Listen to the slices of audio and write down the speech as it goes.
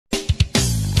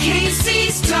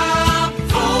Casey's Top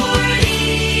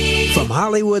 40. From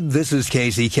Hollywood, this is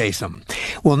Kasem.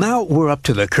 Well, now we're up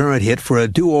to the current hit for a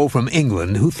duo from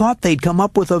England who thought they'd come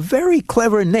up with a very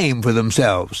clever name for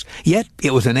themselves. Yet,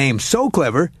 it was a name so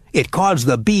clever, it caused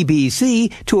the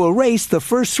BBC to erase the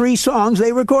first 3 songs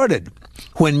they recorded.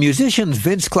 When musicians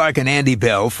Vince Clarke and Andy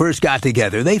Bell first got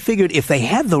together, they figured if they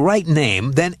had the right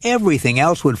name, then everything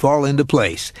else would fall into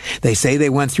place. They say they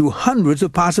went through hundreds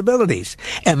of possibilities,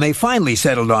 and they finally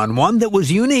settled on one that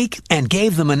was unique and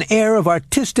gave them an air of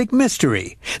artistic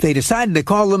mystery. They decided to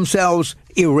call themselves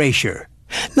Erasure.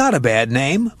 Not a bad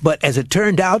name, but as it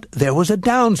turned out, there was a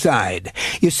downside.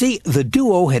 You see, the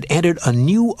duo had entered a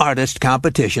new artist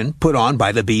competition put on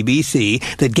by the BBC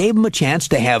that gave them a chance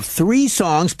to have 3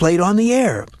 songs played on the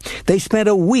air. They spent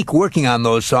a week working on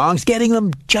those songs, getting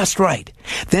them just right.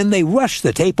 Then they rushed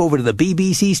the tape over to the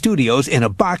BBC studios in a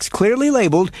box clearly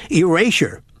labeled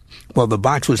Erasure. Well, the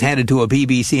box was handed to a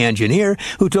BBC engineer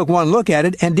who took one look at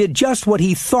it and did just what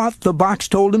he thought the box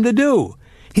told him to do.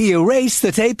 He erased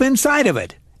the tape inside of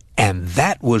it. And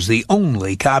that was the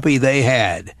only copy they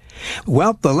had.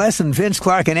 Well, the lesson Vince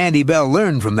Clarke and Andy Bell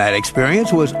learned from that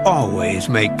experience was always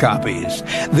make copies.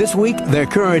 This week, their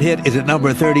current hit is at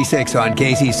number 36 on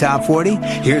Casey's Top 40.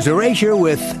 Here's Erasure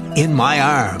with In My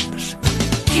Arms.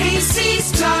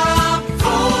 Casey's Top